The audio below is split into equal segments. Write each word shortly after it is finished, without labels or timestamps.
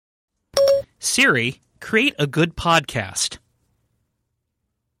Siri, create a good podcast.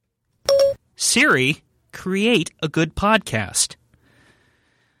 Siri, create a good podcast.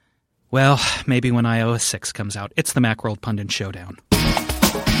 Well, maybe when iOS 6 comes out. It's the Macworld Pundit Showdown.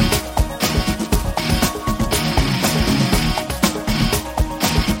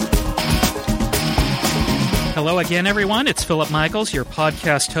 Hello again, everyone. It's Philip Michaels, your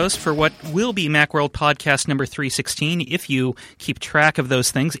podcast host for what will be Macworld Podcast number 316, if you keep track of those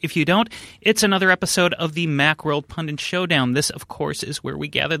things. If you don't, it's another episode of the Macworld Pundit Showdown. This, of course, is where we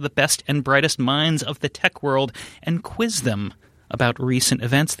gather the best and brightest minds of the tech world and quiz them about recent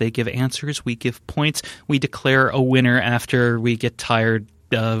events. They give answers, we give points, we declare a winner after we get tired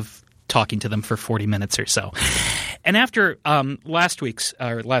of talking to them for 40 minutes or so. And after last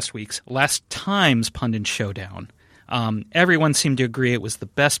time's Pundit Showdown, everyone seemed to agree it was the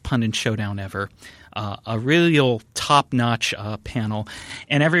best Pundit Showdown ever, a real top-notch panel.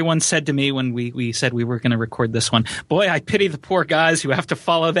 And everyone said to me when we said we were going to record this one, boy, I pity the poor guys who have to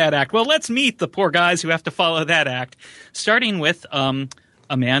follow that act. Well, let's meet the poor guys who have to follow that act, starting with a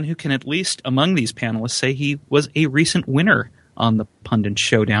man who can at least among these panelists say he was a recent winner on the Pundit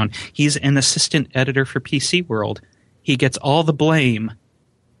Showdown. He's an assistant editor for PC World. He gets all the blame.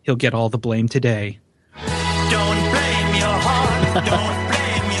 He'll get all the blame today. Don't blame your heart. Don't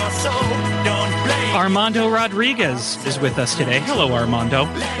blame your soul. Don't blame. Armando Rodriguez is with us today. Hello, Armando.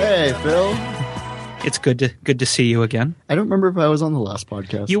 Hey, Phil. It's good to see you again. I don't remember if I was on the last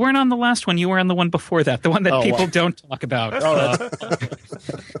podcast. You weren't on the last one. You were on the one before that, the one that people don't talk about.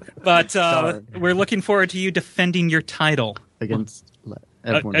 But we're looking forward to you defending your title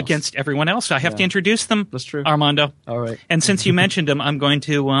Against everyone else. I have to introduce them. That's true. Armando. All right. And since you mentioned him, I'm going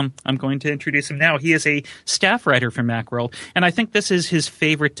to introduce him now. He is a staff writer for Macworld, and I think this is his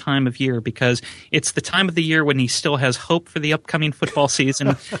favorite time of year because it's the time of the year when he still has hope for the upcoming football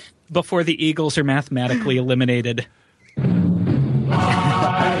season before the Eagles are mathematically eliminated.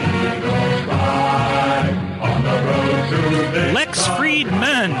 Lex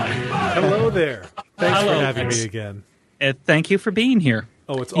Friedman. Hello there. Thanks Hello, for having Lex. me again. Thank you for being here.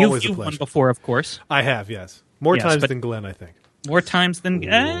 Oh, it's always a You've pleasure. won before, of course. I have, yes. More Yes, times but- than Glenn, I think. More times than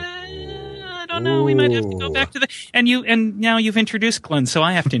I don't know. We might have to go back to the and now you've introduced Glenn, so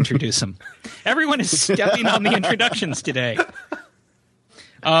I have to introduce him. Everyone is stepping on the introductions today.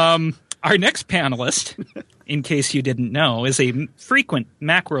 Our next panelist, in case you didn't know, is a frequent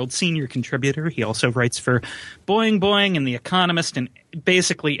Macworld senior contributor. He also writes for Boing Boing and The Economist and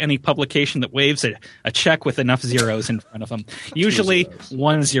basically any publication that waves a check with enough zeros in front of him. Usually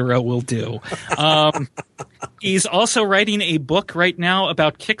 1 0 will do. He's also writing a book right now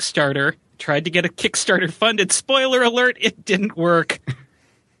about Kickstarter. Tried to get a Kickstarter funded. Spoiler alert, it didn't work.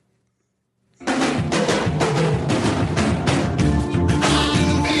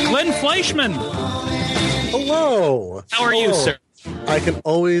 Glenn Fleischman. Hello. How are you, sir? I can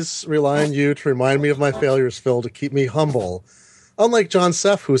always rely on you to remind me of my failures, Phil, to keep me humble. Unlike John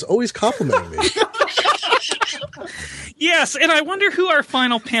Seff, who's always complimenting me. Yes, and I wonder who our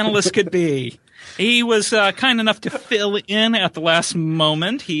final panelist could be. He was kind enough to fill in at the last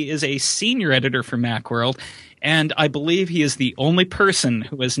moment. He is a senior editor for Macworld, and I believe he is the only person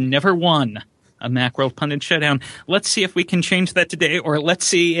who has never won a Macworld Pundit Showdown. Let's see if we can change that today, or let's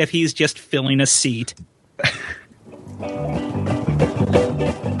see if he's just filling a seat.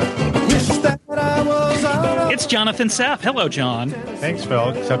 It's Jonathan Seff. Hello, John. Thanks, Phil,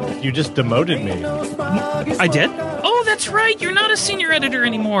 except you just demoted me. I did? Oh, that's right. You're not a senior editor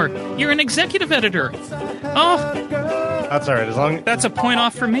anymore. You're an executive editor. Oh, That's all right. As long that's a point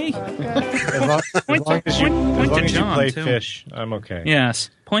off for me. as you John, play too. fish, I'm okay. Yes.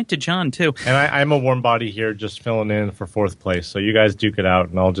 Point to John, too. And I'm a warm body here just filling in for fourth place. So you guys duke it out,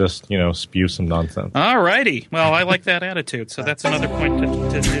 and I'll just, spew some nonsense. All righty. Well, I like that attitude, so that's another point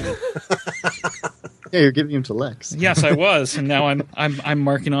to Yeah, you're giving him to Lex. Yes, I was, and now I'm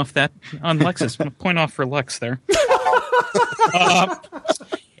marking off that on Lex's. Point off for Lex there.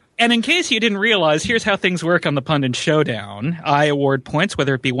 And in case you didn't realize, here's how things work on the Pundit Showdown. I award points,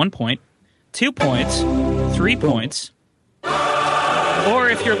 whether it be 1 point, 2 points, 3 points, or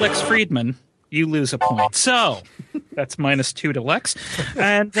if you're Lex Friedman, you lose a point. So that's -2 to Lex,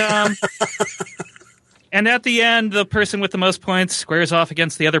 and at the end, the person with the most points squares off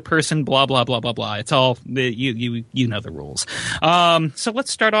against the other person. Blah blah blah blah blah. It's all you know the rules. So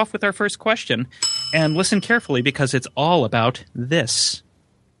let's start off with our first question, and listen carefully because it's all about this.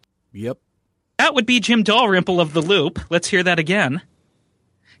 Yep. That would be Jim Dalrymple of The Loop. Let's hear that again.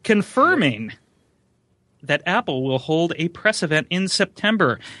 Confirming that Apple will hold a press event in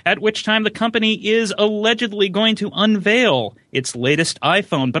September, at which time the company is allegedly going to unveil its latest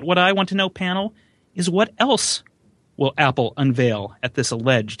iPhone. But what I want to know, panel, is what else will Apple unveil at this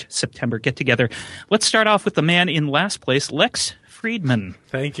alleged September get-together? Let's start off with the man in last place, Lex Friedman.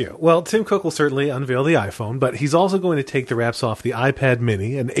 Thank you. Well, Tim Cook will certainly unveil the iPhone, but he's also going to take the wraps off the iPad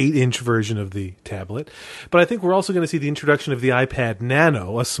mini, an 8-inch version of the tablet. But I think we're also going to see the introduction of the iPad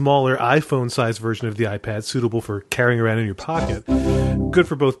Nano, a smaller iPhone-sized version of the iPad suitable for carrying around in your pocket. Good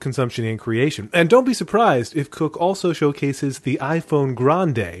for both consumption and creation. And don't be surprised if Cook also showcases the iPhone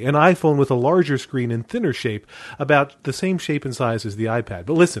Grande, an iPhone with a larger screen and thinner shape, about the same shape and size as the iPad.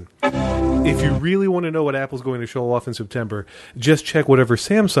 But listen, if you really want to know what Apple's going to show off in September, just check whatever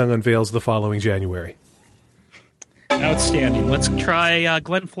Samsung unveils the following January. Outstanding. Let's try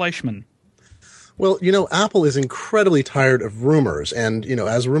Glenn Fleischman. Well, Apple is incredibly tired of rumors. And,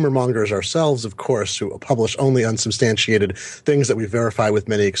 as rumor mongers ourselves, of course, who publish only unsubstantiated things that we verify with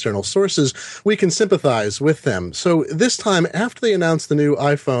many external sources, we can sympathize with them. So this time, after they announce the new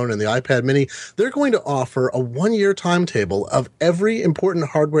iPhone and the iPad mini, they're going to offer a 1-year timetable of every important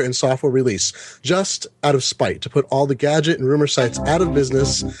hardware and software release, just out of spite, to put all the gadget and rumor sites out of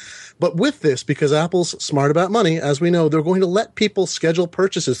business. But with this, because Apple's smart about money, as we know, they're going to let people schedule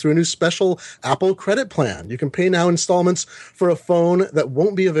purchases through a new special Apple credit plan. You can pay now installments for a phone that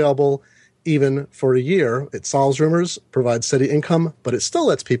won't be available even for a year. It solves rumors, provides steady income, but it still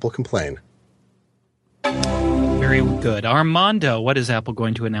lets people complain. Very good. Armando, what is Apple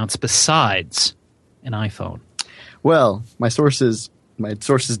going to announce besides an iPhone? Well, my sources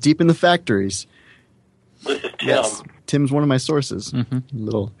deep in the factories. This is Tim. Yes, Tim's one of my sources.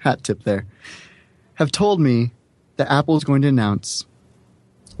 Little hat tip there. Have told me that Apple is going to announce.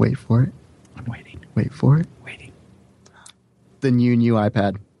 Wait for it. I'm waiting. Wait for it. Waiting. The new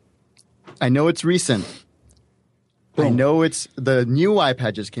iPad. I know it's recent. I know it's the new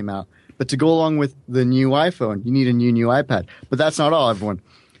iPad just came out. But to go along with the new iPhone, you need a new iPad. But that's not all, everyone.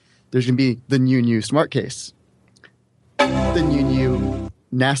 There's going to be the new smart case. The new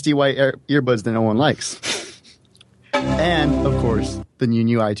nasty white earbuds that no one likes. And, of course, the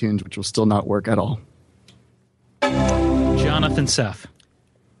new iTunes, which will still not work at all. Jonathan Seff.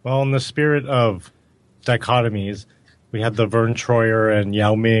 Well, in the spirit of dichotomies, we had the Vern Troyer and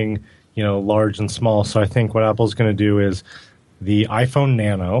Yao Ming, large and small. So I think what Apple's going to do is the iPhone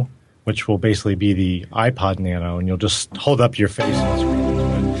Nano, which will basically be the iPod Nano, and you'll just hold up your face and screen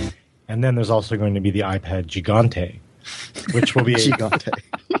into it. And then there's also going to be the iPad Gigante, which will be a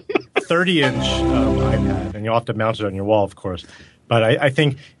 30-inch iPad, and you'll have to mount it on your wall, of course. But I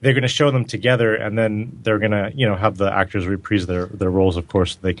think they're going to show them together, and then they're going to, have the actors reprise their roles, of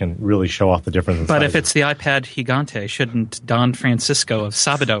course, so they can really show off the difference in But sizes. if it's the iPad Gigante, shouldn't Don Francisco of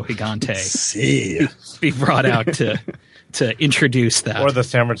Sabado Gigante be brought out to introduce that? Or the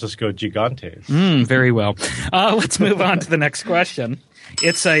San Francisco Gigantes. Very well. Let's move on to the next question.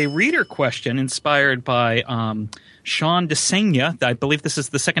 It's a reader question inspired by Sean DeSegna. I believe this is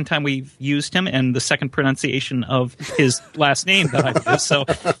the second time we've used him and the second pronunciation of his last name that I've used. So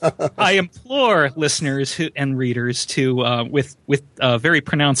I implore listeners and readers to, with very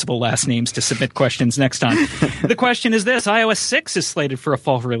pronounceable last names, to submit questions next time. The question is this: iOS 6 is slated for a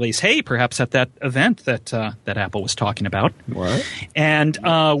fall release. Hey, perhaps at that event that Apple was talking about. What? And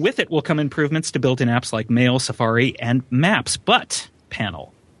with it will come improvements to built-in apps like Mail, Safari, and Maps. But,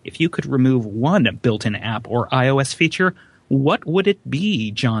 panel, if you could remove one built-in app or iOS feature, what would it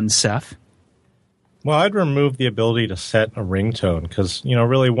be, John Seff? Well, I'd remove the ability to set a ringtone because,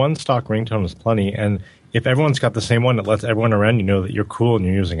 really one stock ringtone is plenty. And if everyone's got the same one, it lets everyone around you know that you're cool and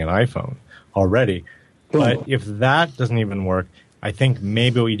you're using an iPhone already. But if that doesn't even work, I think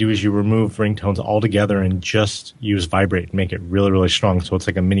maybe what you do is you remove ringtones altogether and just use vibrate and make it really, really strong. So it's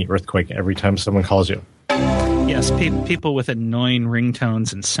like a mini earthquake every time someone calls you. Yes, people with annoying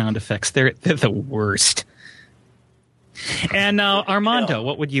ringtones and sound effects, they're the worst. And Armando,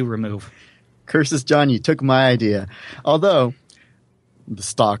 what would you remove? Curses, John, you took my idea. Although, the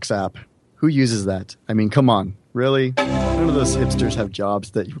Stocks app, who uses that? I mean, come on. Really? None of those hipsters have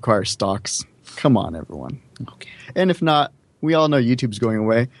jobs that require stocks. Come on, everyone. Okay. And if not, we all know YouTube's going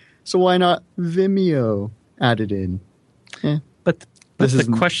away. So why not Vimeo added in? But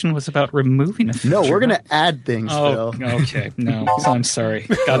the question was about removing a feature. No, we're going to add things, Phil. Okay. No, so I'm sorry.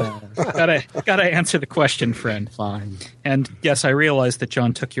 Gotta answer the question, friend. Fine. And yes, I realize that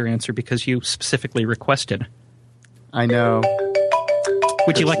John took your answer because you specifically requested. I know.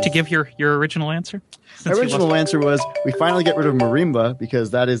 Would you like to give your original answer? My original answer was we finally get rid of Marimba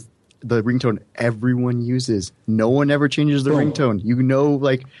because that is the ringtone everyone uses. No one ever changes the ringtone. You know,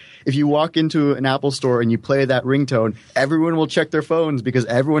 like if you walk into an Apple store and you play that ringtone, everyone will check their phones because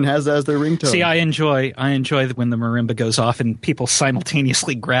everyone has that as their ringtone. See, I enjoy when the marimba goes off and people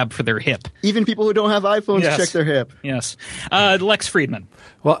simultaneously grab for their hip. Even people who don't have iPhones check their hip. Yes. Lex Friedman.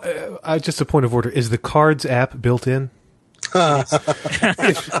 Well, just a point of order. Is the Cards app built in?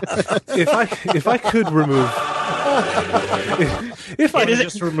 if I could remove... If I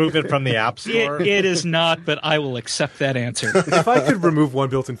just remove it from the App Store. It is not, but I will accept that answer. If I could remove one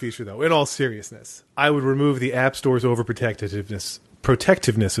built-in feature, though, in all seriousness, I would remove the App Store's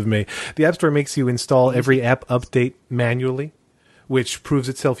protectiveness of me. The App Store makes you install every app update manually, which proves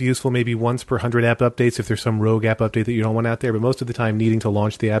itself useful maybe once per 100 app updates if there's some rogue app update that you don't want out there. But most of the time, needing to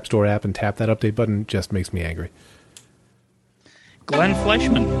launch the App Store app and tap that update button just makes me angry. Glenn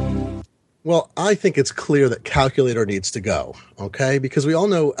Fleischman. Well, I think it's clear that Calculator needs to go, okay? Because we all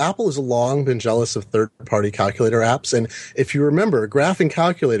know Apple has long been jealous of third-party calculator apps. And if you remember, Graphing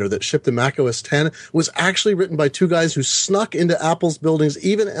Calculator that shipped in macOS 10 was actually written by two guys who snuck into Apple's buildings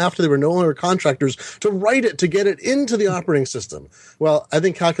even after they were no longer contractors to write it to get it into the operating system. Well, I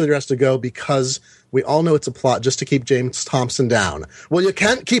think Calculator has to go because we all know it's a plot just to keep James Thompson down. Well, you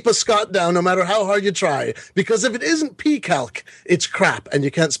can't keep a Scott down no matter how hard you try, because if it isn't P-Calc, it's crap, and you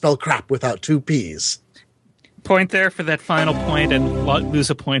can't spell crap without two P's. Point there for that final point, and lose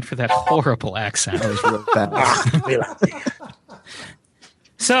a point for that horrible accent. That was real fast.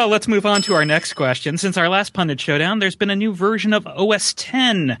 So let's move on to our next question. Since our last Pundit Showdown, there's been a new version of OS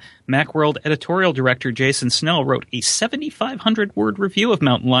X. Macworld editorial director Jason Snell wrote a 7,500-word review of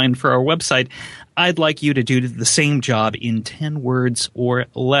Mountain Lion for our website. I'd like you to do the same job in 10 words or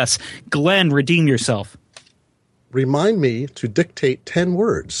less. Glenn, redeem yourself. Remind me to dictate 10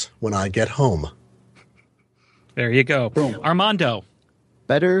 words when I get home. There you go. Boom. Armando.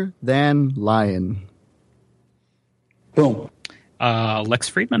 Better than lion. Boom. Lex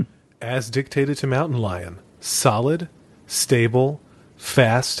Friedman. As dictated to Mountain Lion. Solid, stable,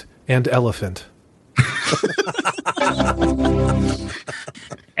 fast, and elephant.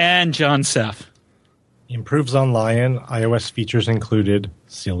 And John Seff. Improves on Lion, iOS features included,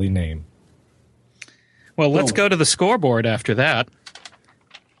 silly name. Well, let's go to the scoreboard after that.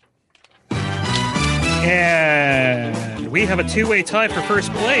 And we have a two-way tie for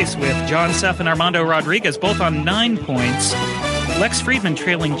first place with John Seff and Armando Rodriguez, both on 9 points. Lex Friedman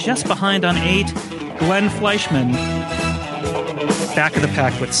trailing just behind on 8. Glenn Fleischman back of the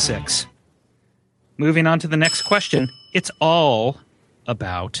pack with 6. Moving on to the next question. It's all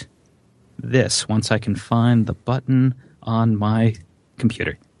about this. Once I can find the button on my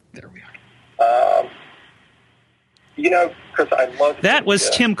computer. There we are. Chris, I love that was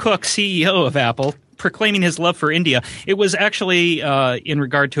Tim Cook, CEO of Apple, proclaiming his love for India. It was actually in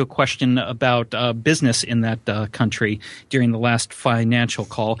regard to a question about business in that country during the last financial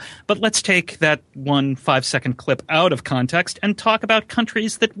call. But let's take that 1 5-second clip out of context and talk about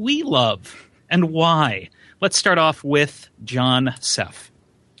countries that we love and why. Let's start off with John Seff.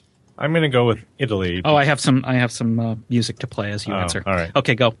 I'm going to go with Italy. Oh, I have some music to play as you answer. All right.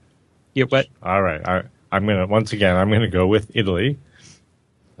 Okay, go. You what? All right. I'm going to go with Italy.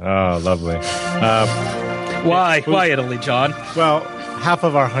 Oh, lovely. Why Italy, John? Well, half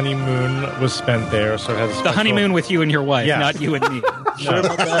of our honeymoon was spent there, so it has a special... The honeymoon with you and your wife, Yeah. not you and me. Sure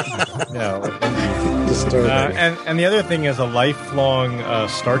about that? No, indeed. Disturbing. And the other thing is a lifelong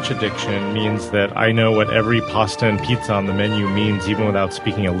starch addiction means that I know what every pasta and pizza on the menu means even without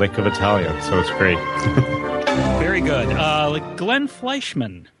speaking a lick of Italian, so it's great. Very good. Glenn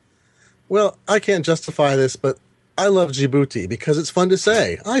Fleischman. Well, I can't justify this, but I love Djibouti because it's fun to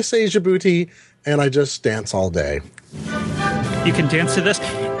say. I say Djibouti, and I just dance all day. You can dance to this.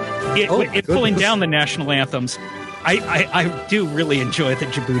 It's pulling down the national anthems. I do really enjoy the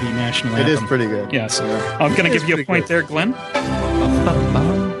Djibouti national anthem. It is pretty good. Yes. Yeah. I'm going to give you a pretty point good. there, Glenn.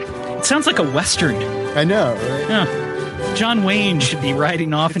 It sounds like a Western. I know, right? Yeah. John Wayne should be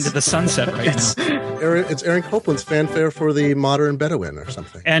riding off into the sunset right now. It's Aaron Copland's fanfare for the modern Bedouin or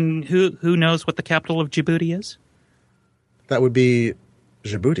something. And who knows what the capital of Djibouti is? That would be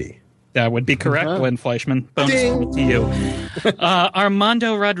Djibouti. That would be correct, Glenn Fleischman. Bonus point to you.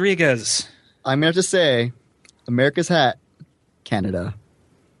 Armando Rodriguez. I'm going to have to say, America's hat, Canada.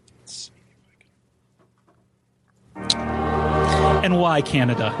 And why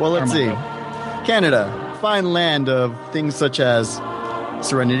Canada? Well, let's Armando? see. Canada, fine land of things such as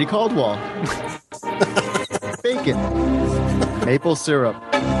Serenity Caldwell, bacon, maple syrup,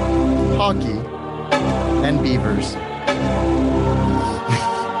 hockey, and beavers.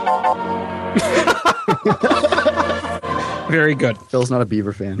 Very good. Phil's not a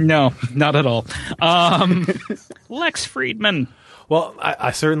Beaver fan. No, not at all. Lex Friedman. Well,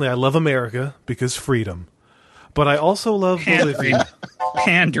 I certainly love America because freedom, but I also love Bolivia.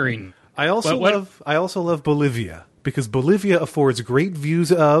 Pandering. I also love Bolivia because Bolivia affords great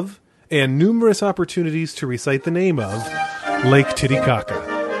views of and numerous opportunities to recite the name of Lake Titicaca.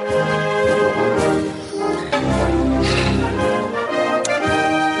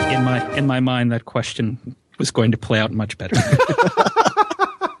 In my mind, that question was going to play out much better.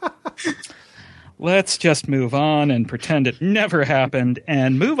 Let's just move on and pretend it never happened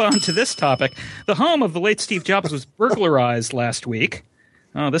and move on to this topic. The home of the late Steve Jobs was burglarized last week.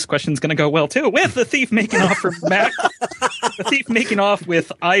 Oh, this question's going to go well, too. With the thief making off for Mac. The thief making off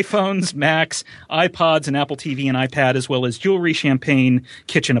with iPhones, Macs, iPods, and Apple TV and iPad, as well as jewelry, champagne,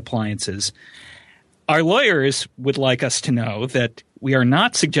 kitchen appliances. Our lawyers would like us to know that we are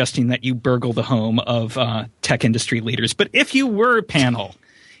not suggesting that you burgle the home of tech industry leaders. But if you were, panel,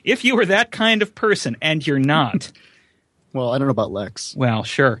 if you were that kind of person, and you're not. Well, I don't know about Lex. Well,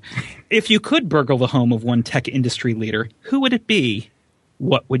 sure. If you could burgle the home of one tech industry leader, who would it be?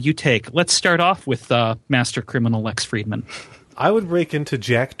 What would you take? Let's start off with master criminal Lex Friedman. I would break into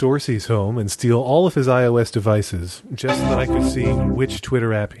Jack Dorsey's home and steal all of his iOS devices just so that I could see which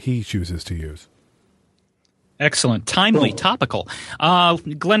Twitter app he chooses to use. Excellent. Timely. Topical.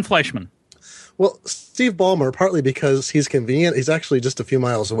 Glenn Fleischman. Well, Steve Ballmer, partly because he's convenient. He's actually just a few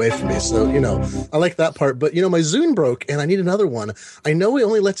miles away from me. So, I like that part. But, my Zune broke and I need another one. I know he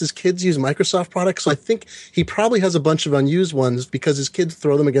only lets his kids use Microsoft products. So I think he probably has a bunch of unused ones because his kids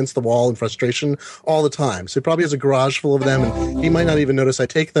throw them against the wall in frustration all the time. So he probably has a garage full of them and he might not even notice I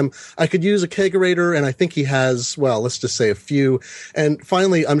take them. I could use a kegerator and I think he has, well, let's just say a few. And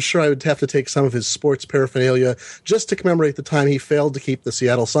finally, I'm sure I would have to take some of his sports paraphernalia just to commemorate the time he failed to keep the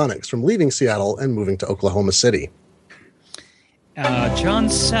Seattle Sonics from leaving Seattle and moving to Oklahoma City. John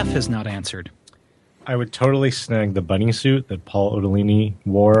Seff has not answered. I would totally snag the bunny suit that Paul Otellini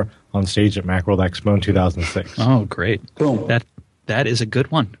wore on stage at Macworld Expo in 2006. Oh, great. Boom. That is a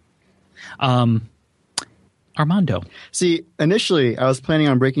good one. Armando. See, initially, I was planning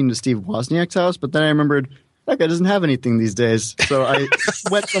on breaking into Steve Wozniak's house, but then I remembered that guy doesn't have anything these days, so I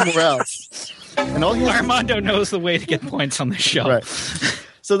went somewhere else. And all he has Armando knows the way to get points on the show. Right.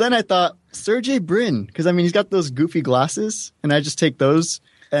 So then I thought, Sergey Brin, because he's got those goofy glasses, and I just take those.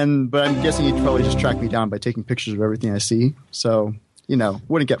 But I'm guessing he'd probably just track me down by taking pictures of everything I see. So,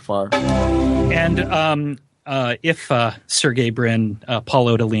 wouldn't get far. And if Sergey Brin, Paul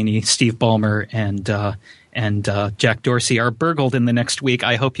Otellini, Steve Ballmer, and Jack Dorsey are burgled in the next week,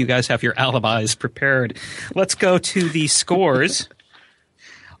 I hope you guys have your alibis prepared. Let's go to the scores.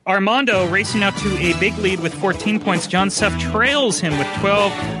 Armando racing out to a big lead with 14 points. John Seff trails him with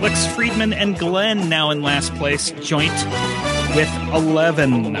 12. Lex Friedman and Glenn now in last place, joint with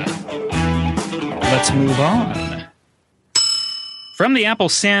 11. Let's move on. From the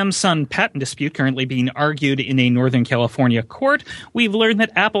Apple-Samsung patent dispute currently being argued in a Northern California court, we've learned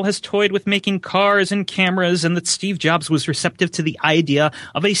that Apple has toyed with making cars and cameras and that Steve Jobs was receptive to the idea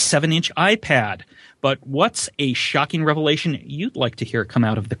of a 7-inch iPad. But what's a shocking revelation you'd like to hear come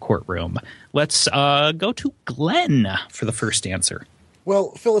out of the courtroom? Let's go to Glenn for the first answer.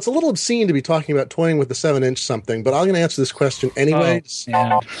 Well, Phil, it's a little obscene to be talking about toying with the 7-inch something, but I'm going to answer this question anyway.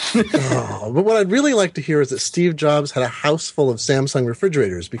 But what I'd really like to hear is that Steve Jobs had a house full of Samsung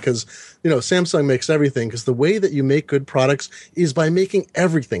refrigerators because, Samsung makes everything because the way that you make good products is by making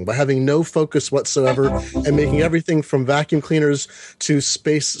everything, by having no focus whatsoever and making everything from vacuum cleaners to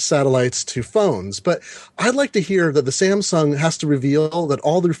space satellites to phones. But I'd like to hear that the Samsung has to reveal that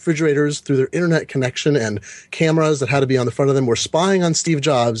all the refrigerators through their internet connection and cameras that had to be on the front of them were spying on Steve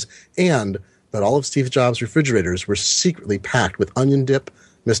Jobs, and that all of Steve Jobs' refrigerators were secretly packed with onion dip,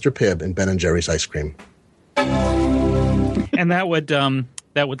 Mr. Pibb, and Ben & Jerry's ice cream. And that would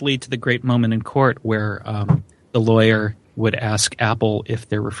lead to the great moment in court where the lawyer would ask Apple if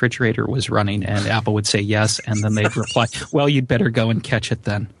their refrigerator was running, and Apple would say yes, and then they'd reply, well, you'd better go and catch it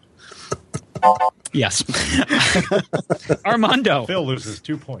then. Yes. Armando. Phil loses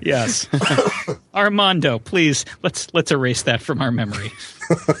 2 points. Yes. Armando, please, let's erase that from our memory.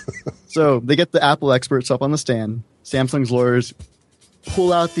 So they get the Apple experts up on the stand. Samsung's lawyers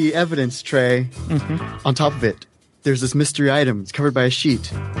pull out the evidence tray. Mm-hmm. On top of it, there's this mystery item. It's covered by a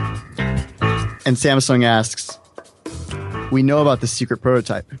sheet. And Samsung asks, we know about this secret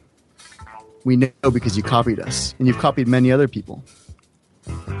prototype. We know because you copied us, and you've copied many other people.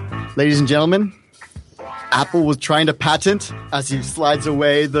 Ladies and gentlemen, Apple was trying to patent, as he slides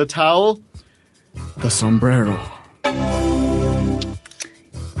away the towel, the sombrero.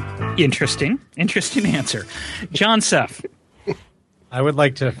 Interesting answer. John Seff. I would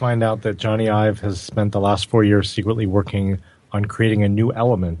like to find out that Johnny Ive has spent the last 4 years secretly working on creating a new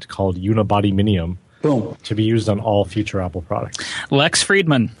element called unibody minium to be used on all future Apple products. Lex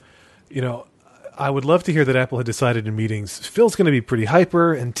Friedman. I would love to hear that Apple had decided in meetings, Phil's going to be pretty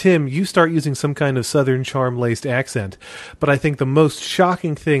hyper, and Tim, you start using some kind of Southern charm-laced accent. But I think the most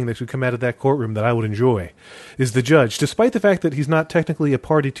shocking thing that should come out of that courtroom that I would enjoy is the judge, despite the fact that he's not technically a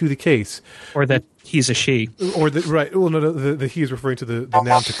party to the case. Or that he's a she. Right. Well, no, the he is referring to the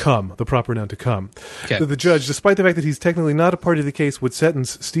noun to come, the proper noun to come. Okay. So the judge, despite the fact that he's technically not a party to the case, would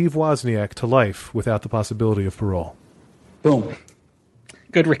sentence Steve Wozniak to life without the possibility of parole. Boom.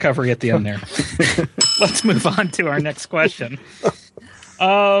 Good recovery at the end there. Let's move on to our next question.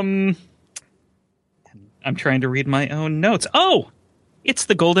 I'm trying to read my own notes. Oh, it's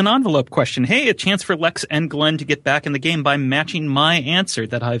the golden envelope question. Hey, a chance for Lex and Glenn to get back in the game by matching my answer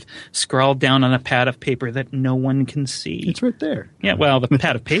that I've scrawled down on a pad of paper that no one can see. It's right there. Yeah, well, the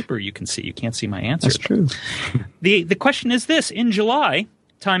pad of paper you can see. You can't see my answer. That's true. The question is this. In July,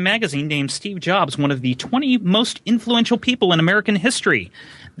 Time magazine named Steve Jobs one of the 20 most influential people in American history.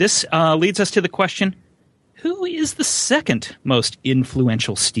 This leads us to the question, who is the second most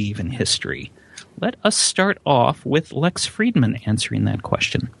influential Steve in history? Let us start off with Lex Friedman answering that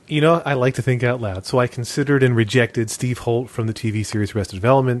question. I like to think out loud, so I considered and rejected Steve Holt from the TV series Arrested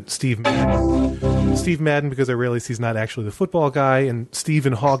Development, Steve Madden because I realized he's not actually the football guy, and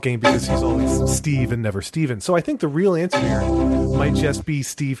Stephen Hawking because he's always Steve and never Steven. So I think the real answer here might just be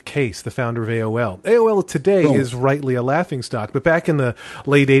Steve Case, the founder of AOL. AOL today is rightly a laughingstock, but back in the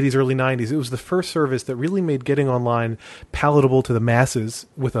late 80s, early 90s, it was the first service that really made getting online palatable to the masses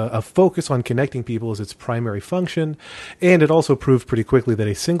with a focus on connecting people as its primary function, and it also proved pretty quickly that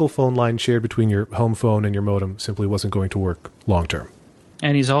a single phone line shared between your home phone and your modem simply wasn't going to work long term.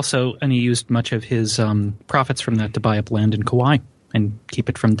 And he used much of his profits from that to buy up land in Kauai and keep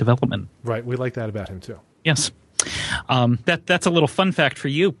it from development. Right, we like that about him too. Yes. That's a little fun fact for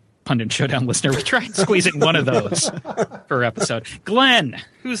you, Pundit Showdown listener. We tried squeezing one of those per episode. Glenn,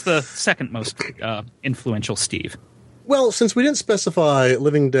 who's the second most influential Steve? Well, since we didn't specify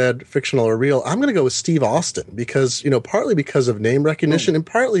living, dead, fictional, or real, I'm going to go with Steve Austin because, partly because of name recognition and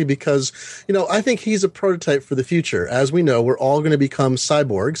partly because, I think he's a prototype for the future. As we know, we're all going to become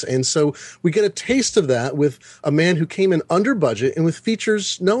cyborgs. And so we get a taste of that with a man who came in under budget and with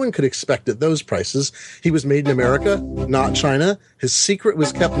features no one could expect at those prices. He was made in America, not China. His secret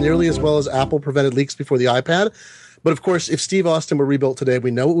was kept nearly as well as Apple prevented leaks before the iPad. But of course, if Steve Austin were rebuilt today,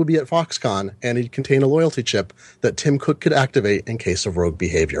 we know it would be at Foxconn, and he'd contain a loyalty chip that Tim Cook could activate in case of rogue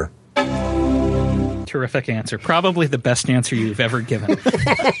behavior. Terrific answer. Probably the best answer you've ever given.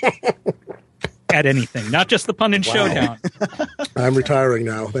 At anything, not just the Pundit Showdown. I'm retiring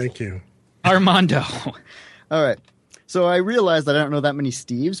now. Thank you. Armando. All right. So I realized that I don't know that many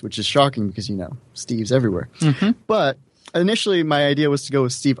Steves, which is shocking because, Steve's everywhere. Mm-hmm. But initially my idea was to go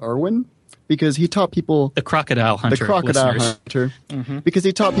with Steve Irwin. Because he taught people... The crocodile hunter. Mm-hmm. Because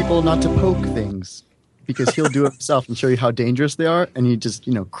he taught people not to poke things. Because he'll do it himself and show you how dangerous they are. And he just,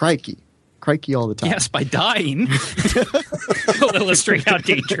 crikey all the time. Yes, by dying. He'll illustrate how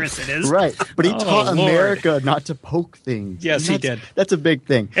dangerous it is. Right. But he taught America not to poke things. Yes, he did. That's a big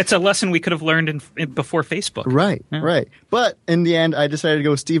thing. It's a lesson we could have learned before Facebook. Right, right. But in the end, I decided to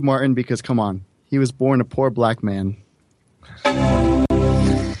go with Steve Martin because, come on, he was born a poor black man.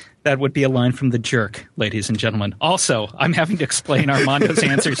 That would be a line from The Jerk, ladies and gentlemen. Also, I'm having to explain Armando's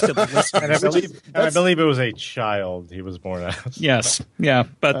answers to the listeners. I believe it was a child he was born as. Yes, yeah,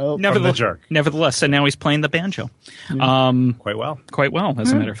 but nevertheless, and now he's playing the banjo. Quite well. Quite well,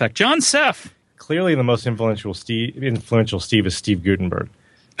 as a matter of fact. John Seff. Clearly the most influential Steve is Steve Gutenberg.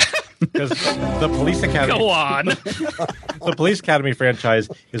 Because the Police Academy... Go on. The Police Academy franchise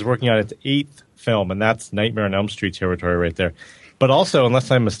is working on its 8th film, and that's Nightmare on Elm Street territory right there. But also,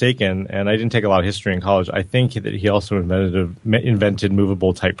 unless I'm mistaken, and I didn't take a lot of history in college, I think that he also invented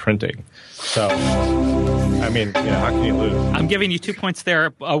movable type printing. So, how can you lose? I'm giving you 2 points there.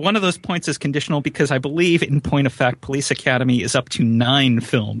 One of those points is conditional because I believe, in point of fact, Police Academy is up to 9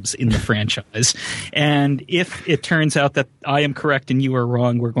 films in the franchise. And if it turns out that I am correct and you are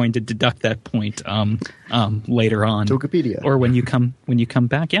wrong, we're going to deduct that point later on. Wikipedia. Or when you come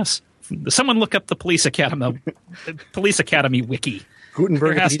back, yes. Someone look up the Police Academy wiki.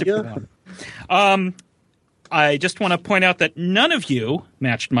 Gutenberg. There has to be one. I just want to point out that none of you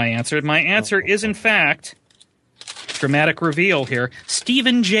matched my answer. My answer is, in fact, dramatic reveal here.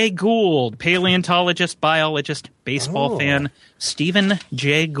 Stephen Jay Gould, paleontologist, biologist, baseball fan. Stephen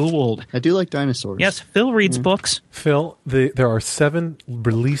Jay Gould. I do like dinosaurs. Yes, Phil reads books. Phil, there are 7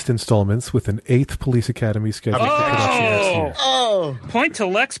 released installments with an 8th Police Academy scheduled for production next year. Oh! Point to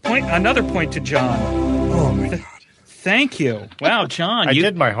Lex, another point to John. Oh, my God. Thank you. Wow, John. I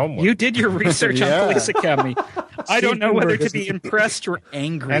did my homework. You did your research on Police Academy. I don't know whether to Gutenberg be impressed or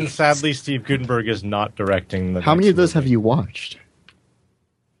angry. And sadly, Steve Gutenberg is not directing the How many next of those have movie. you watched?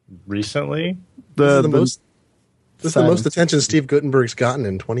 Recently? This is the silence. most attention Steve Gutenberg's gotten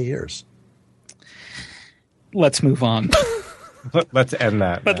in 20 years. Let's move on. Let's end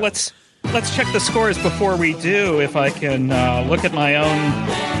that. But now. let's check the scores before we do. If I can look at my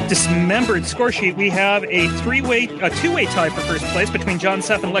own dismembered score sheet, we have a two-way tie for first place between John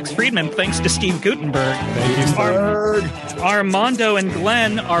Seff and Lex Friedman, thanks to Steve Gutenberg. Thank you, Steve. Armando and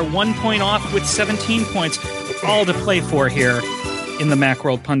Glenn are 1 point off with 17 points. All to play for here in the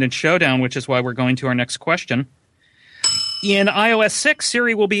Macworld Pundit Showdown, which is why we're going to our next question. In iOS 6,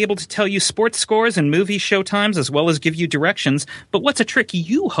 Siri will be able to tell you sports scores and movie showtimes as well as give you directions. But what's a trick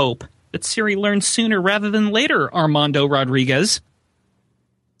you hope that Siri learns sooner rather than later, Armando Rodriguez?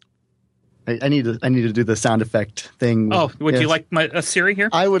 I need to do the sound effect thing. Oh, would Yes. you like a Siri here?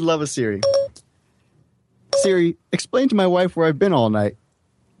 I would love a Siri. Siri, explain to my wife where I've been all night.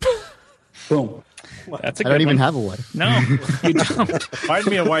 Boom. That's a I good don't even one. have a wife. No, you don't. Find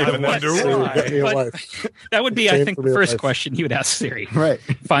me a wife and then Get me a But- wife. That would be, I Same think, for the me, first wife. question you would ask Siri. Right.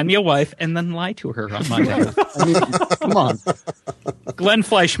 Find me a wife and then lie to her on my behalf. I mean, come on. Glenn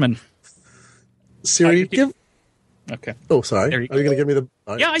Fleischman. Siri, give... Okay. Oh, sorry. There Are you you going to give me the...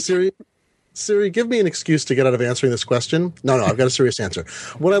 all right. Yeah, I Siri, give me an excuse to get out of answering this question. No, I've got a serious answer.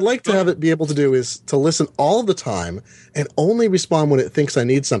 What I'd like to have it be able to do is to listen all the time and only respond when it thinks I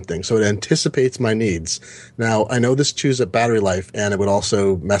need something, so it anticipates my needs. Now, I know this chews up battery life, and it would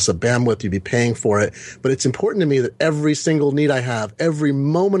also mess up bandwidth. You'd be paying for it. But it's important to me that every single need I have, every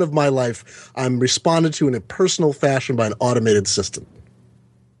moment of my life, I'm responded to in a personal fashion by an automated system.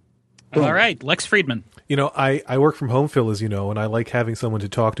 All right, Lex Friedman. You know, I work from home, Phil, as you know, and I like having someone to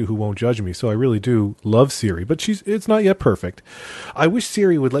talk to who won't judge me. So I really do love Siri, but it's not yet perfect. I wish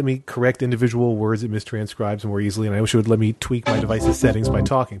Siri would let me correct individual words it mistranscribes more easily, and I wish it would let me tweak my device's settings by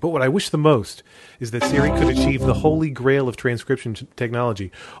talking. But what I wish the most is that Siri could achieve the holy grail of transcription technology,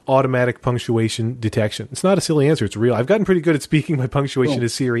 automatic punctuation detection. It's not a silly answer. It's real. I've gotten pretty good at speaking my punctuation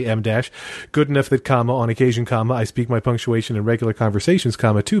as Siri M-. Good enough that, comma, on occasion, comma, I speak my punctuation in regular conversations,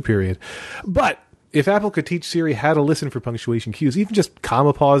 comma, 2 period. But if Apple could teach Siri how to listen for punctuation cues, even just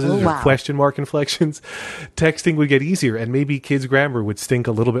comma pauses or question mark inflections, texting would get easier, and maybe kids' grammar would stink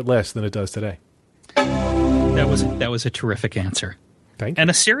a little bit less than it does today. That was a terrific answer. Thank you.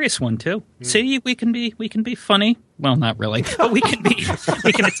 And a serious one too. See, we can be funny. Well, not really, but we can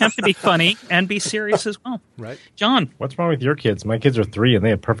attempt to be funny and be serious as well. Right. John. What's wrong with your kids? My kids are 3 and they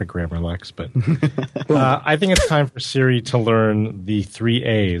have perfect grammar, Lex. But I think it's time for Siri to learn the 3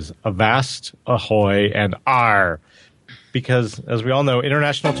 A's: avast, ahoy, and R. Because, as we all know,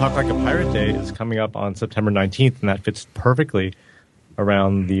 International Talk Like a Pirate Day is coming up on September 19th, and that fits perfectly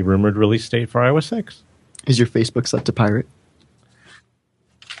around the rumored release date for iOS 6. Is your Facebook set to pirate?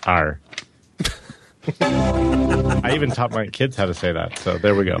 R. I even taught my kids how to say that, so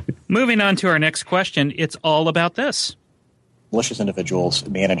there we go. Moving on to our next question, it's all about this. Malicious individuals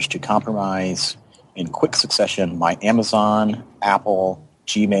managed to compromise in quick succession my Amazon, Apple,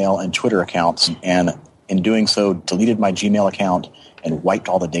 Gmail, and Twitter accounts, and in doing so, deleted my Gmail account and wiped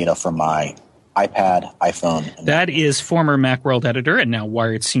all the data from my iPad, iPhone. And That is former Macworld editor and now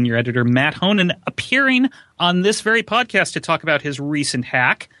Wired senior editor Matt Honan appearing on this very podcast to talk about his recent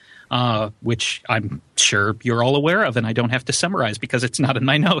hack, which I'm sure you're all aware of, and I don't have to summarize because it's not in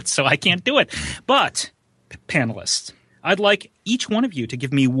my notes, so I can't do it. But, panelists, I'd like each one of you to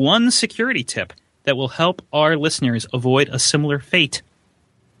give me one security tip that will help our listeners avoid a similar fate.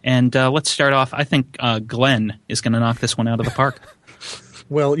 And let's start off. I think Glenn is going to knock this one out of the park.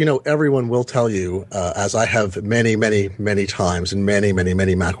 Well, you know, everyone will tell you, as I have many, many, many times in many, many,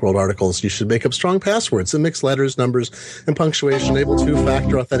 many Macworld articles, you should make up strong passwords that mix letters, numbers, and punctuation, enable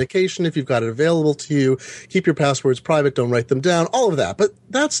two-factor authentication if you've got it available to you, keep your passwords private, don't write them down, all of that. But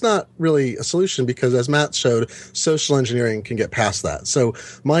that's not really a solution because, as Matt showed, social engineering can get past that. So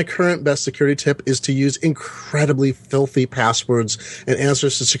my current best security tip is to use incredibly filthy passwords and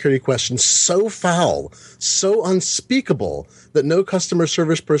answers to security questions so foul, so unspeakable, that no customer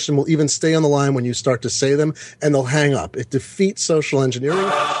service person will even stay on the line when you start to say them, and they'll hang up. It defeats social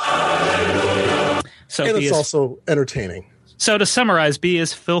engineering, So and he it's is, also entertaining. So to summarize, be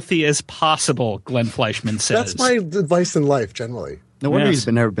as filthy as possible, Glenn Fleischman says. That's my advice in life, generally. No wonder Yes. he's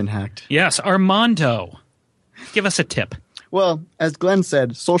never been hacked. Yes, Armando, give us a tip. Well, as Glenn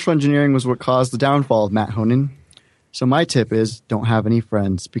said, social engineering was what caused the downfall of Matt Honan. So my tip is don't have any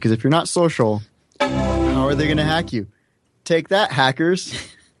friends, because if you're not social, how are they going to hack you? Take that, hackers.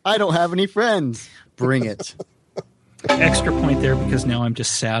 I don't have any friends. Bring it. Extra point there because now I'm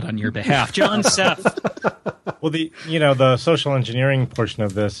just sad on your behalf. John Seth. Well, the social engineering portion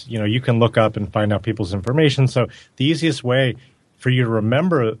of this, you can look up and find out people's information. So the easiest way for you to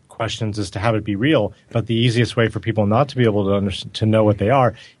remember questions is to have it be real, but the easiest way for people not to be able to know what they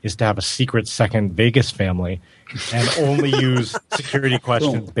are is to have a secret second Vegas family and only use security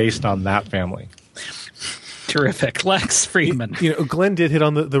questions based on that family. Terrific. Lex Friedman. Glenn did hit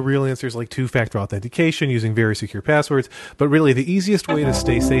on the real answers like two-factor authentication using very secure passwords, but really the easiest way to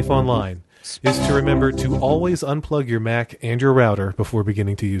stay safe online is to remember to always unplug your Mac and your router before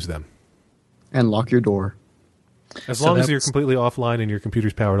beginning to use them. And lock your door. As long as you're completely offline and your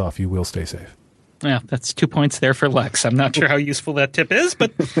computer's powered off, you will stay safe. Yeah, that's 2 points there for Lex. I'm not sure how useful that tip is,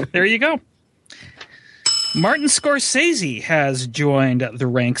 but there you go. Martin Scorsese has joined the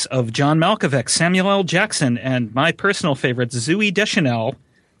ranks of John Malkovich, Samuel L. Jackson, and my personal favorite, Zooey Deschanel.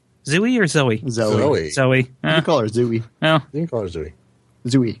 Zooey or Zoe? Zoe. Zoe. You can call her Zooey. No, You can call her Zoe.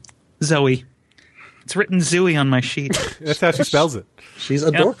 Zooey. Zoe. It's written Zooey on my sheet. That's how she spells it. She's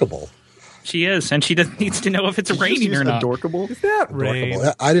adorkable. She is, and she needs to know if it's raining or not. Adorkable? That rain.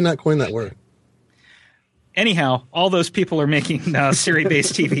 Adorkable. I did not coin that word. Anyhow, all those people are making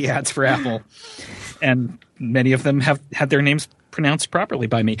Siri-based TV ads for Apple, and many of them have had their names pronounced properly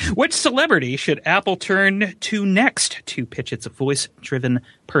by me. Which celebrity should Apple turn to next to pitch its voice-driven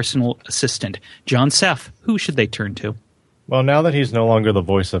personal assistant? John Seff, who should they turn to? Well, now that he's no longer the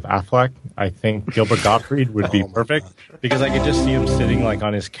voice of Affleck, I think Gilbert Gottfried would be perfect because I could just see him sitting like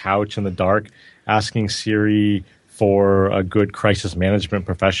on his couch in the dark asking Siri for a good crisis management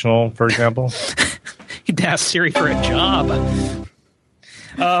professional, for example. He'd ask Siri for a job.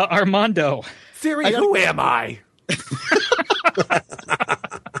 Armando. Siri, who am I?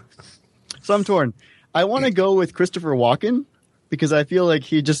 So I'm torn. I want to go with Christopher Walken because I feel like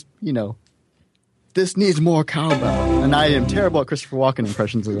he just, this needs more cowbell. And I am terrible at Christopher Walken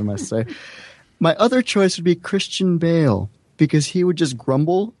impressions, as I must say. My other choice would be Christian Bale because he would just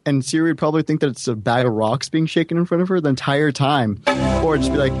grumble and Siri would probably think that it's a bag of rocks being shaken in front of her the entire time. Or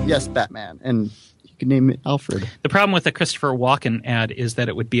just be like, yes, Batman. And you could name it Alfred. The problem with the Christopher Walken ad is that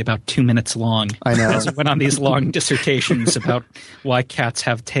it would be about 2 minutes long. I know. As it went on these long dissertations about why cats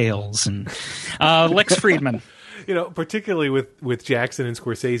have tails. And Lex Friedman. Particularly with Jackson and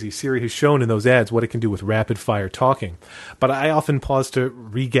Scorsese, Siri has shown in those ads what it can do with rapid-fire talking. But I often pause to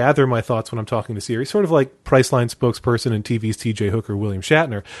regather my thoughts when I'm talking to Siri, sort of like Priceline spokesperson and TV's T.J. Hooker, William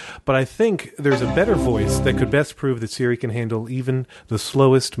Shatner. But I think there's a better voice that could best prove that Siri can handle even the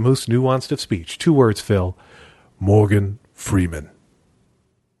slowest, most nuanced of speech. 2 words, Phil. Morgan Freeman.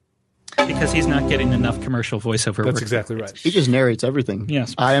 Because he's not getting enough commercial voiceover. That's work. exactly right. He just narrates everything.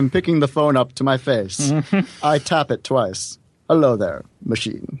 Yes. I am picking the phone up to my face. I tap it twice. Hello there,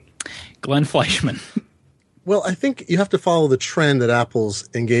 machine. Glenn Fleischman. Well, I think you have to follow the trend that Apple's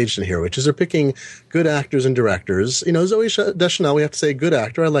engaged in here, which is they're picking good actors and directors. Zoe Deschanel, we have to say good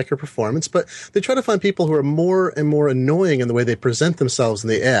actor. I like her performance, but they try to find people who are more and more annoying in the way they present themselves in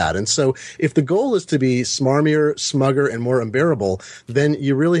the ad. And so if the goal is to be smarmier, smugger, and more unbearable, then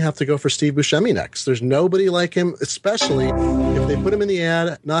you really have to go for Steve Buscemi next. There's nobody like him, especially if they put him in the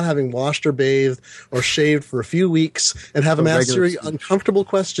ad not having washed or bathed or shaved for a few weeks and have him ask Siri uncomfortable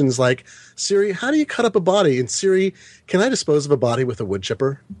questions like, Siri, how do you cut up a body? And Siri, can I dispose of a body with a wood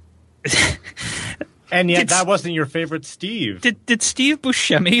chipper? And yet that wasn't your favorite Steve. Did Steve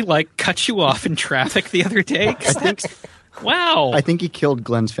Buscemi cut you off in traffic the other day? Wow. I think he killed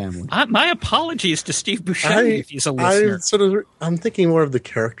Glenn's family. My apologies to Steve Buscemi if he's a listener. I'm thinking more of the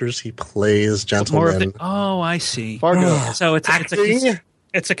characters he plays, gentlemen. I see. Fargo. So it's Acting?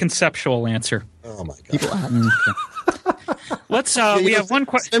 it's a conceptual answer. Oh my god! Let's. We have one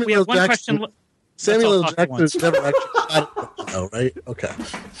question. We have one question. Samuel L. Jackson's never actually. Right? Okay.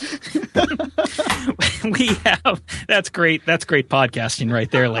 We have. That's great. That's great podcasting right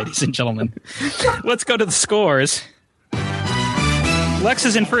there, ladies and gentlemen. Let's go to the scores. Lex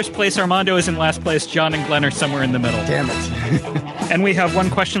is in first place. Armando is in last place. John and Glenn are somewhere in the middle. Damn it. And we have one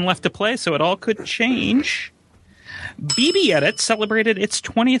question left to play, so it all could change. BB Edit celebrated its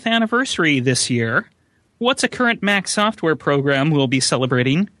 20th anniversary this year. What's a current Mac software program we'll be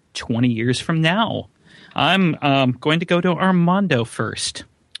celebrating 20 years from now? I'm going to go to Armando first.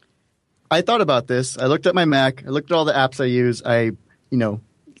 I thought about this. I looked at my Mac. I looked at all the apps I use. I,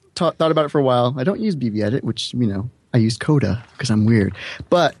 thought about it for a while. I don't use BB Edit, which, I use Coda because I'm weird.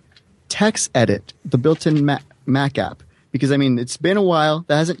 But Text Edit, the built-in Mac app, because, it's been a while.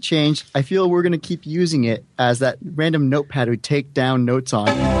 That hasn't changed. I feel we're going to keep using it as that random notepad we take down notes on.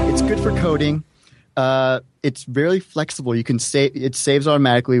 It's good for coding. It's very flexible. You can save. It saves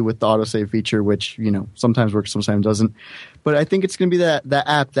automatically with the autosave feature, which, sometimes works, sometimes doesn't. But I think it's going to be that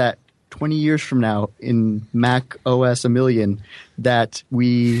app that 20 years from now in Mac OS a million that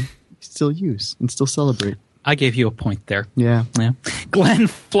we still use and still celebrate. I gave you a point there. Yeah. Glenn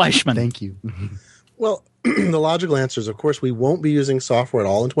Fleischman. Thank you. Well, the logical answer is, of course, we won't be using software at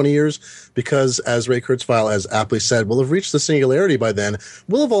all in 20 years because, as Ray Kurzweil has aptly said, we'll have reached the singularity by then.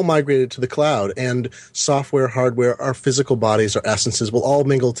 We'll have all migrated to the cloud, and software, hardware, our physical bodies, our essences will all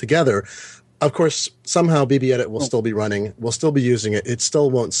mingle together. Of course, somehow BB Edit will still be running. We'll still be using it. It still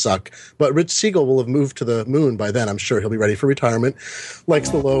won't suck. But Rich Siegel will have moved to the moon by then. I'm sure he'll be ready for retirement. Likes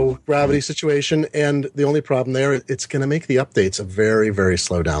the low gravity situation. And the only problem there, it's going to make the updates a very, very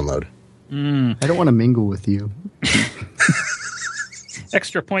slow download. I don't want to mingle with you.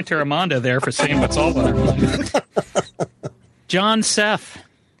 Extra point to Armando there for saying what's all about. John Seth.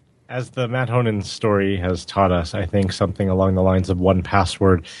 As the Matt Honan story has taught us, I think something along the lines of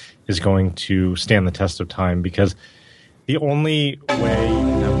 1Password is going to stand the test of time, because the only way you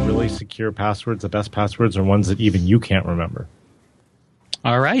can have really secure passwords, the best passwords, are ones that even you can't remember.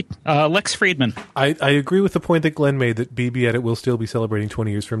 All right. Lex Friedman. I agree with the point that Glenn made that BB Edit will still be celebrating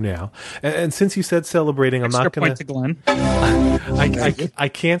 20 years from now. And since you said celebrating, I'm not going to Glenn. I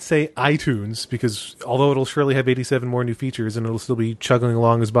can't say iTunes, because although it'll surely have 87 more new features and it'll still be chugging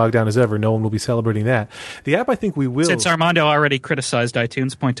along as bogged down as ever, no one will be celebrating that. The app I think we will... Since Armando already criticized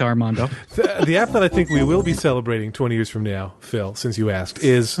iTunes, point to Armando. The app that I think we will be celebrating 20 years from now, Phil, since you asked,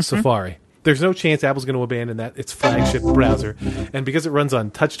 is Safari. There's no chance Apple's going to abandon its flagship browser. And because it runs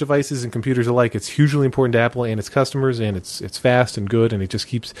on touch devices and computers alike, it's hugely important to Apple and its customers, and it's fast and good, and it just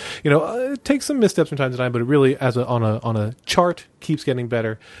keeps, it takes some missteps from time to time, but it really, on a chart, keeps getting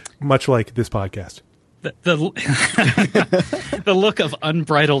better, much like this podcast. The look of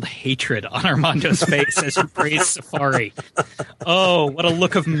unbridled hatred on Armando's face as you praise Safari. Oh, what a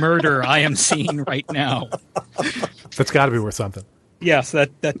look of murder I am seeing right now. That's got to be worth something. Yes, that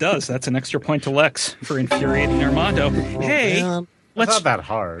does. That's an extra point to Lex for infuriating Armando. Hey, It's not that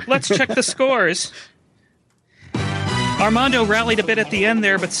hard. Let's check the scores. Armando rallied a bit at the end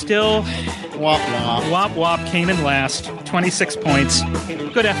there, but still, wop wop came in last. 26 points.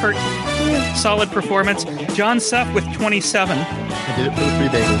 Good effort. Solid performance. John Seth with 27. I did it for the 3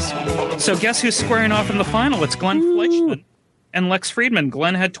 bagels. So guess who's squaring off in the final? It's Glenn Fleischman and Lex Friedman.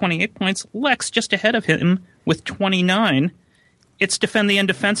 Glenn had 28 points. Lex just ahead of him with 29. It's Defend the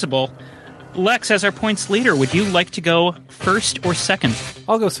Indefensible. Lex, as our points leader, would you like to go first or second?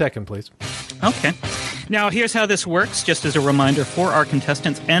 I'll go second, please. Okay. Now, here's how this works, just as a reminder for our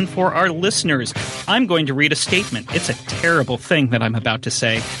contestants and for our listeners. I'm going to read a statement. It's a terrible thing that I'm about to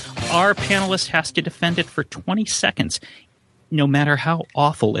say. Our panelist has to defend it for 20 seconds, no matter how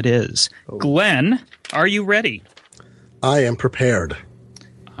awful it is. Oh. Glenn, are you ready? I am prepared.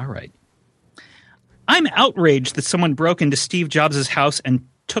 All right. I'm outraged that someone broke into Steve Jobs' house and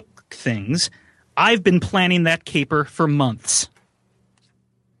took things. I've been planning that caper for months.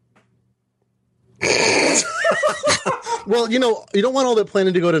 Well, you don't want all that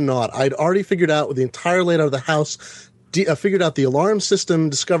planning to go to naught. I'd already figured out with the entire layout of the house, figured out the alarm system,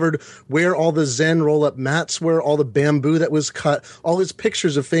 discovered where all the Zen roll-up mats were, all the bamboo that was cut, all his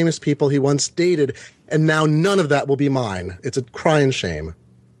pictures of famous people he once dated, and now none of that will be mine. It's a crying shame.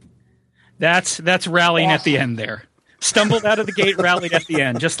 That's rallying at the end there. Stumbled out of the gate, rallied at the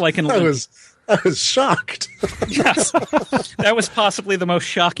end, just like in Olympics. I was shocked. Yes. That was possibly the most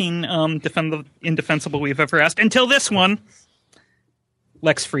shocking Defend the Indefensible we've ever asked. Until this one.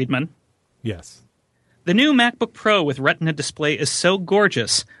 Lex Friedman. Yes. The new MacBook Pro with Retina display is so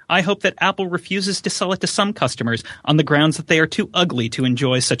gorgeous, I hope that Apple refuses to sell it to some customers on the grounds that they are too ugly to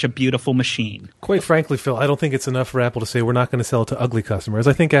enjoy such a beautiful machine. Quite frankly, Phil, I don't think it's enough for Apple to say we're not going to sell it to ugly customers.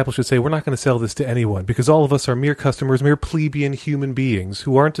 I think Apple should say we're not going to sell this to anyone, because all of us are mere customers, mere plebeian human beings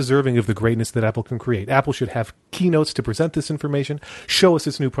who aren't deserving of the greatness that Apple can create. Apple should have keynotes to present this information, show us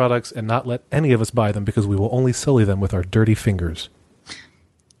its new products, and not let any of us buy them, because we will only sully them with our dirty fingers.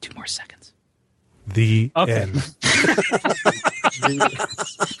 2 more seconds. The end.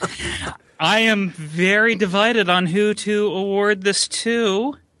 I am very divided on who to award this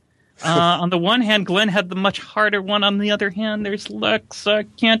to. On the one hand, Glenn had the much harder one. On the other hand, there's Lex. I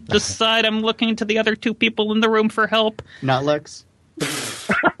can't decide. I'm looking to the other 2 people in the room for help. Not Lex.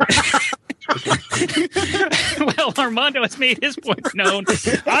 Well, Armando has made his points known.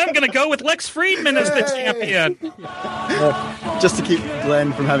 I'm going to go with Lex Friedman as the champion. Just to keep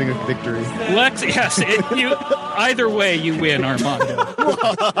Glenn from having a victory. Lex, yes. Either way, you win, Armando.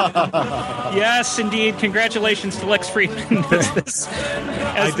 Yes, indeed. Congratulations to Lex Friedman as this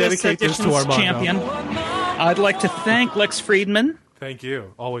this to Armando. champion. I'd like to thank Lex Friedman. Thank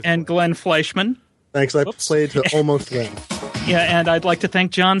you. Always. And Glenn Fleischman. Thanks. I played to almost win. Yeah, and I'd like to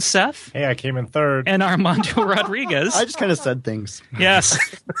thank John Seth. Hey, I came in third. And Armando Rodriguez. I just kind of said things. Yes.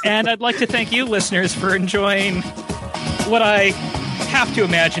 And I'd like to thank you, listeners, for enjoying what I have to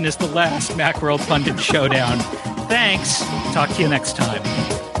imagine is the last Macworld Pundit Showdown. Thanks. Talk to you next time.